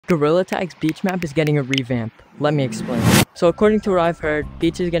Gorilla Tag's beach map is getting a revamp. Let me explain. So according to what I've heard,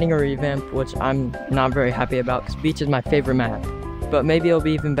 beach is getting a revamp, which I'm not very happy about because beach is my favorite map. But maybe it'll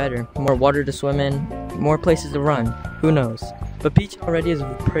be even better. More water to swim in, more places to run, who knows. But beach already is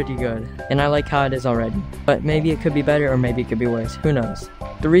pretty good, and I like how it is already. But maybe it could be better or maybe it could be worse, who knows.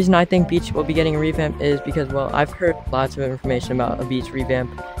 The reason I think beach will be getting a revamp is because, well, I've heard lots of information about a beach revamp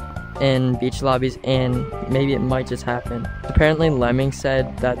in beach lobbies, and maybe it might just happen. Apparently Lemming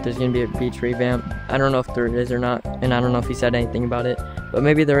said that there's gonna be a beach revamp. I don't know if there is or not, and I don't know if he said anything about it, but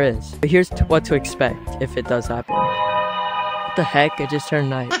maybe there is. But here's what to expect if it does happen. What the heck? It just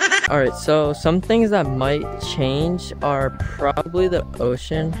turned night. Alright, so some things that might change are probably the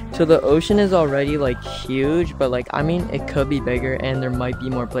ocean. So the ocean is already like huge, but like, I mean, it could be bigger and there might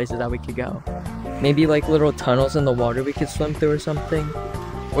be more places that we could go. Maybe like little tunnels in the water we could swim through or something.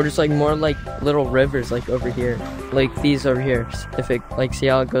 Or just like more like little rivers like over here. Like these over here. If it, like, see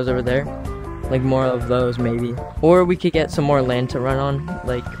how it goes over there? Like more of those maybe. Or we could get some more land to run on.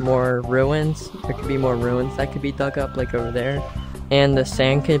 Like more ruins. There could be more ruins that could be dug up like over there. And the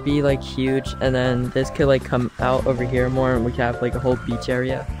sand could be like huge, and then this could like come out over here more, and we could have like a whole beach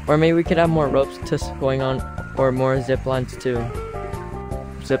area. Or maybe we could have more ropes to swing on, or more zip lines to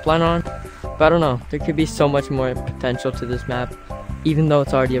zip line on. But I don't know, there could be so much more potential to this map. Even though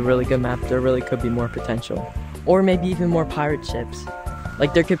it's already a really good map, there really could be more potential. Or maybe even more pirate ships.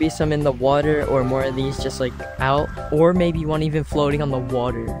 Like there could be some in the water, or more of these just like out, or maybe one even floating on the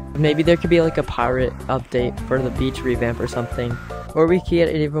water. Maybe there could be like a pirate update for the beach revamp or something. Or we could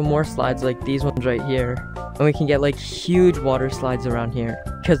get even more slides like these ones right here. And we can get like huge water slides around here.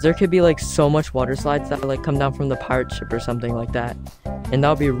 Because there could be like so much water slides that like come down from the pirate ship or something like that. And that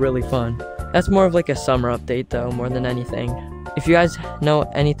would be really fun. That's more of like a summer update though, more than anything. If you guys know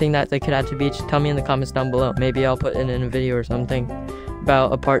anything that they could add to beach, tell me in the comments down below. Maybe I'll put it in a video or something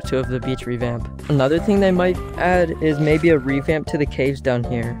about a part 2 of the beach revamp. Another thing they might add is maybe a revamp to the caves down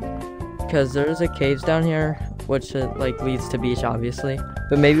here. Because there's a caves down here, which like leads to beach obviously.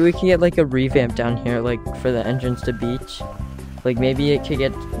 But maybe we can get like a revamp down here, like for the entrance to beach. Like maybe it could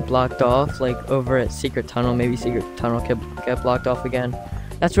get blocked off, like over at Secret Tunnel. Maybe Secret Tunnel could get blocked off again.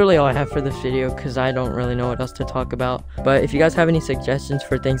 That's really all I have for this video because I don't really know what else to talk about. But if you guys have any suggestions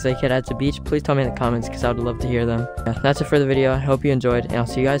for things they could add to beach, please tell me in the comments because I would love to hear them. Yeah, that's it for the video. I hope you enjoyed, and I'll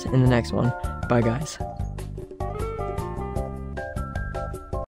see you guys in the next one. Bye guys.